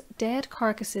children's dead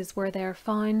carcasses were there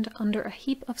found under a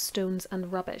heap of stones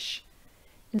and rubbish.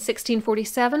 In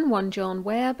 1647, one John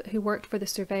Webb, who worked for the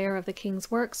Surveyor of the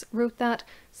King's Works, wrote that,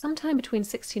 sometime between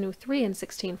 1603 and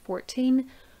 1614,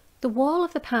 the wall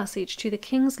of the passage to the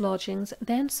King's lodgings,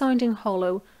 then sounding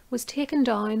hollow, was taken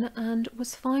down and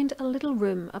was found a little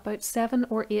room about 7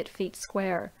 or 8 feet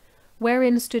square,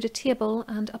 wherein stood a table,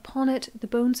 and upon it the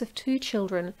bones of 2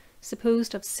 children,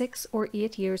 supposed of 6 or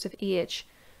 8 years of age,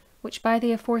 which by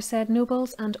the aforesaid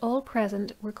nobles and all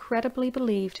present were credibly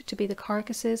believed to be the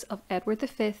carcasses of Edward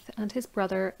V and his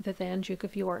brother, the then Duke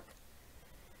of York.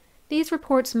 These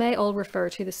reports may all refer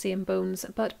to the same bones,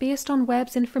 but based on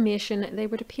Webb's information, they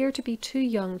would appear to be too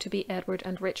young to be Edward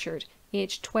and Richard,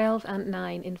 aged 12 and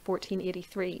 9 in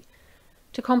 1483.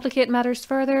 To complicate matters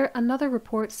further, another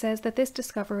report says that this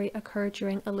discovery occurred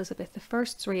during Elizabeth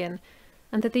I's reign,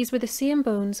 and that these were the same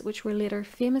bones which were later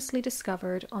famously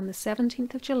discovered on the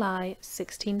 17th of July,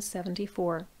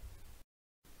 1674.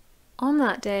 On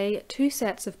that day, 2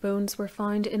 sets of bones were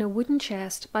found in a wooden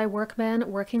chest by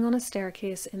workmen working on a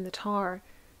staircase in the tower.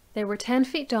 They were 10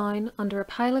 feet down, under a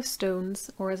pile of stones,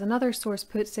 or as another source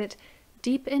puts it,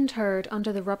 deep interred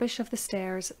under the rubbish of the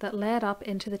stairs that led up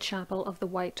into the chapel of the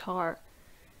White Tower.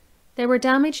 They were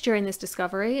damaged during this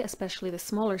discovery, especially the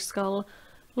smaller skull,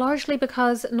 largely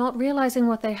because, not realizing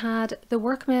what they had, the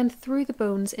workmen threw the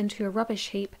bones into a rubbish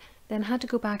heap, then had to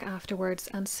go back afterwards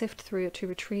and sift through it to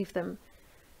retrieve them.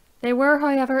 They were,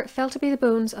 however, felt to be the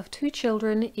bones of 2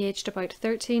 children aged about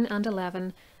 13 and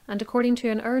 11, and according to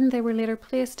an urn they were later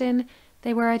placed in,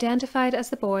 they were identified as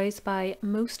the boys by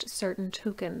most certain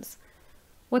tokens.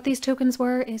 What these tokens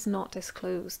were is not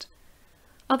disclosed.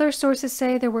 Other sources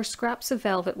say there were scraps of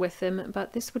velvet with them,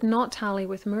 but this would not tally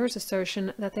with Moore's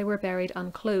assertion that they were buried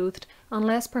unclothed,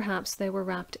 unless perhaps they were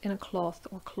wrapped in a cloth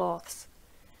or cloths.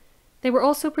 They were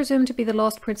also presumed to be the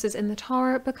lost princes in the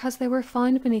tower because they were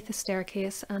found beneath the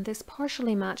staircase, and this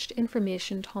partially matched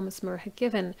information Thomas Moore had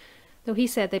given, though he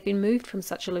said they'd been moved from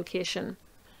such a location.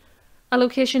 A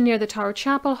location near the Tower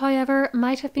Chapel, however,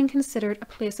 might have been considered a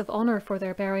place of honour for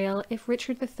their burial if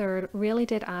Richard III really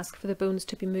did ask for the bones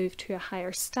to be moved to a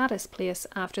higher status place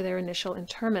after their initial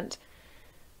interment.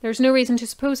 There's no reason to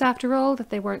suppose, after all, that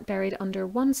they weren't buried under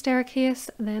one staircase,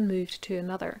 then moved to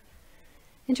another.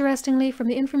 Interestingly, from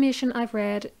the information I've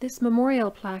read, this memorial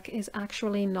plaque is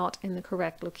actually not in the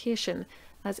correct location,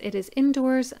 as it is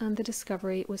indoors and the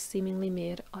discovery was seemingly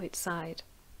made outside.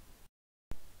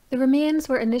 The remains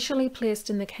were initially placed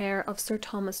in the care of Sir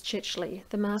Thomas Chicheley,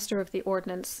 the Master of the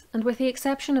Ordnance, and with the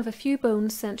exception of a few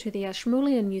bones sent to the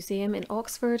Ashmolean Museum in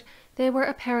Oxford, they were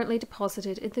apparently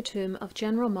deposited in the tomb of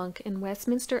General Monk in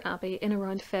Westminster Abbey in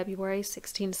around February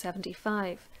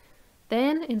 1675.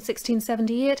 Then, in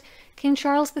 1678, King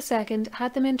Charles II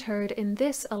had them interred in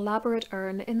this elaborate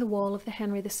urn in the wall of the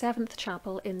Henry VII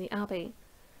chapel in the Abbey.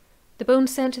 The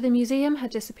bones sent to the museum had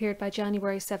disappeared by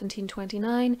January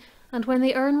 1729, and when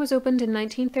the urn was opened in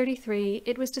 1933,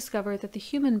 it was discovered that the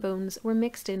human bones were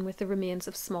mixed in with the remains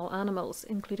of small animals,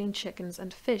 including chickens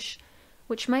and fish,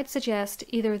 which might suggest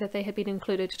either that they had been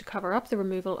included to cover up the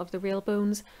removal of the real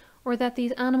bones, or that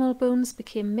these animal bones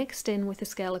became mixed in with the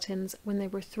skeletons when they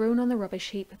were thrown on the rubbish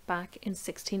heap back in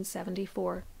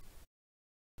 1674.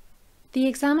 The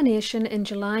examination in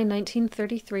July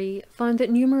 1933 found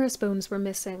that numerous bones were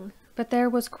missing, but there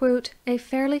was, quote, a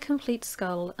fairly complete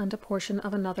skull and a portion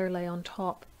of another lay on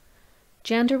top.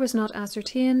 Gender was not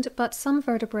ascertained, but some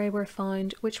vertebrae were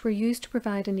found which were used to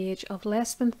provide an age of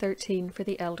less than 13 for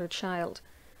the elder child.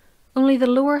 Only the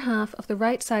lower half of the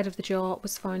right side of the jaw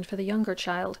was found for the younger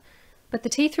child, but the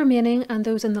teeth remaining and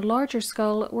those in the larger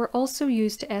skull were also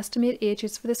used to estimate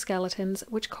ages for the skeletons,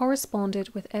 which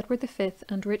corresponded with Edward V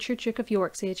and Richard Duke of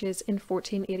York's ages in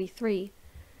 1483.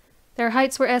 Their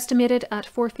heights were estimated at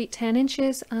 4 feet 10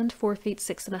 inches and 4 feet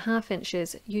 6.5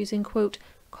 inches, using, quote,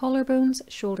 collarbones,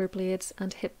 shoulder blades,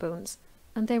 and hip bones,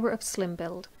 and they were of slim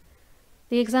build.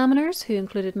 The examiners, who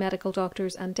included medical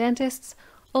doctors and dentists,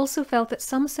 also felt that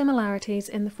some similarities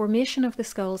in the formation of the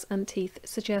skulls and teeth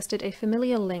suggested a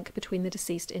familial link between the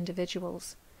deceased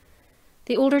individuals.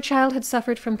 The older child had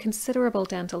suffered from considerable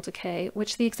dental decay,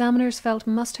 which the examiners felt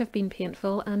must have been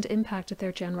painful and impacted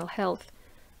their general health,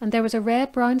 and there was a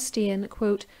red-brown stain,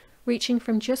 quote, reaching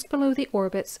from just below the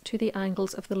orbits to the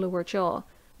angles of the lower jaw,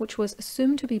 which was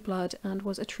assumed to be blood and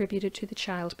was attributed to the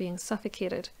child being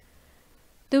suffocated.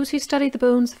 Those who studied the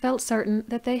bones felt certain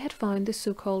that they had found the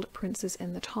so-called princes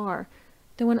in the Tower,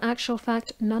 though in actual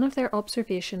fact none of their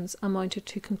observations amounted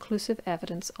to conclusive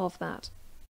evidence of that.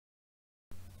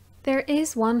 There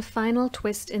is one final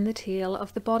twist in the tale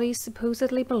of the bodies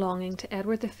supposedly belonging to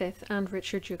Edward V and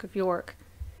Richard Duke of York.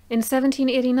 In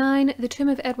 1789, the tomb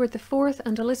of Edward IV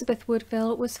and Elizabeth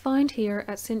Woodville was found here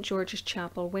at St George's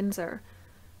Chapel, Windsor.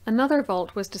 Another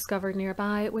vault was discovered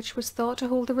nearby, which was thought to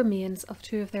hold the remains of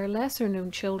two of their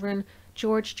lesser-known children,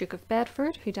 George, Duke of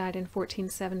Bedford, who died in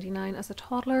 1479 as a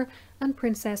toddler, and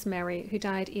Princess Mary, who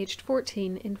died aged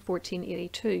 14 in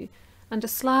 1482, and a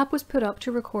slab was put up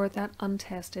to record that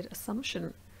untested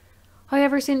assumption.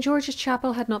 However, St George's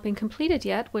Chapel had not been completed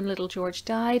yet when little George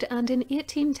died, and in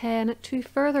 1810 two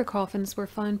further coffins were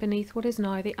found beneath what is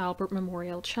now the Albert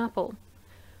Memorial Chapel.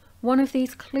 One of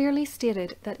these clearly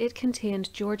stated that it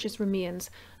contained George's remains,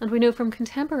 and we know from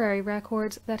contemporary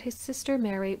records that his sister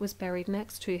Mary was buried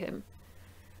next to him.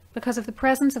 Because of the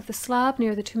presence of the slab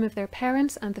near the tomb of their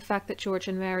parents and the fact that George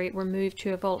and Mary were moved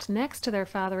to a vault next to their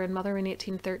father and mother in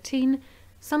 1813,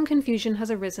 some confusion has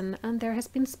arisen and there has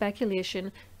been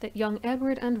speculation that young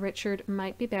Edward and Richard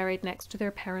might be buried next to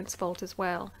their parents' vault as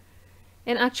well.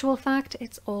 In actual fact,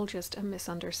 it's all just a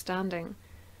misunderstanding.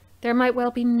 There might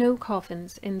well be no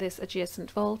coffins in this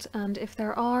adjacent vault, and if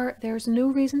there are, there's no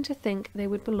reason to think they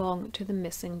would belong to the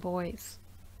missing boys.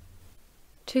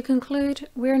 To conclude,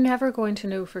 we're never going to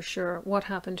know for sure what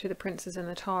happened to the princes in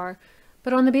the Tower,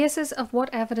 but on the basis of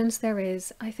what evidence there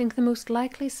is, I think the most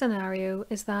likely scenario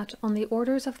is that, on the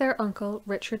orders of their uncle,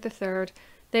 Richard III,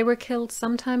 they were killed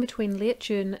sometime between late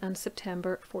June and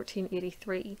September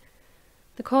 1483.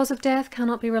 The cause of death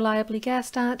cannot be reliably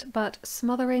guessed at, but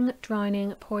smothering,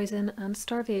 drowning, poison, and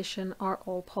starvation are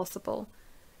all possible.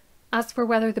 As for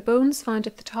whether the bones found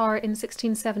at the Tower in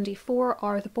 1674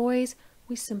 are the boys',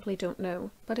 we simply don't know,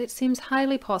 but it seems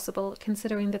highly possible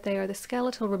considering that they are the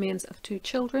skeletal remains of two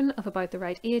children of about the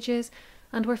right ages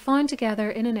and were found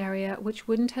together in an area which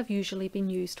wouldn't have usually been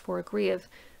used for a grave,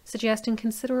 suggesting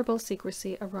considerable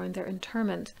secrecy around their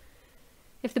interment.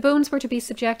 If the bones were to be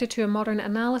subjected to a modern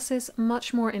analysis,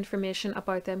 much more information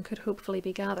about them could hopefully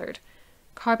be gathered.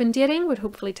 Carbon dating would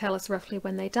hopefully tell us roughly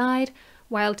when they died,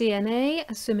 while DNA,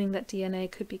 assuming that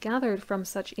DNA could be gathered from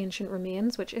such ancient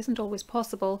remains, which isn't always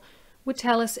possible, would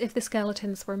tell us if the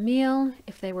skeletons were male,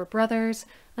 if they were brothers,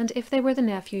 and if they were the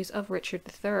nephews of Richard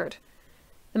III.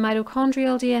 The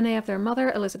mitochondrial DNA of their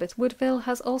mother, Elizabeth Woodville,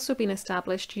 has also been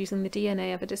established using the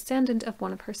DNA of a descendant of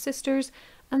one of her sisters,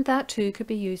 and that too could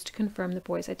be used to confirm the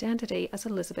boy's identity as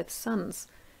Elizabeth's sons.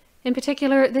 In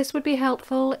particular, this would be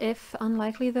helpful if,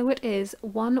 unlikely though it is,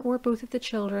 one or both of the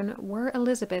children were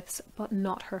Elizabeth's but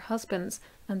not her husband's,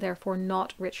 and therefore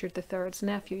not Richard III's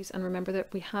nephews. And remember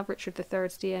that we have Richard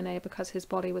III's DNA because his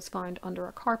body was found under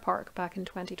a car park back in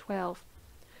 2012.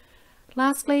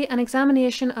 Lastly, an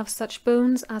examination of such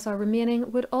bones as are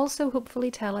remaining would also hopefully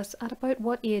tell us at about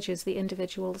what ages the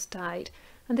individuals died,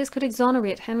 and this could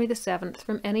exonerate Henry VII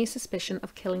from any suspicion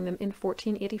of killing them in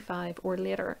 1485 or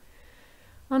later.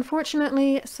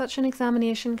 Unfortunately, such an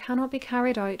examination cannot be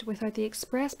carried out without the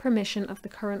express permission of the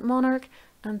current monarch,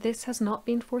 and this has not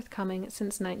been forthcoming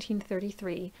since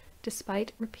 1933,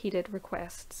 despite repeated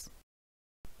requests.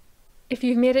 If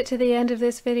you've made it to the end of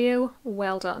this video,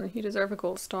 well done, you deserve a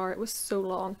gold star, it was so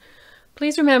long.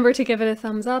 Please remember to give it a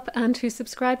thumbs up and to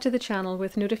subscribe to the channel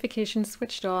with notifications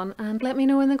switched on, and let me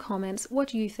know in the comments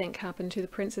what you think happened to the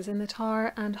princes in the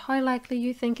Tower and how likely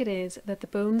you think it is that the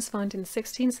bones found in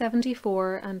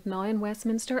 1674 and now in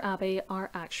Westminster Abbey are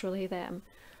actually them.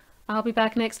 I'll be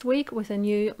back next week with a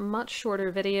new, much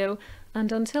shorter video,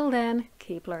 and until then,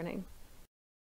 keep learning.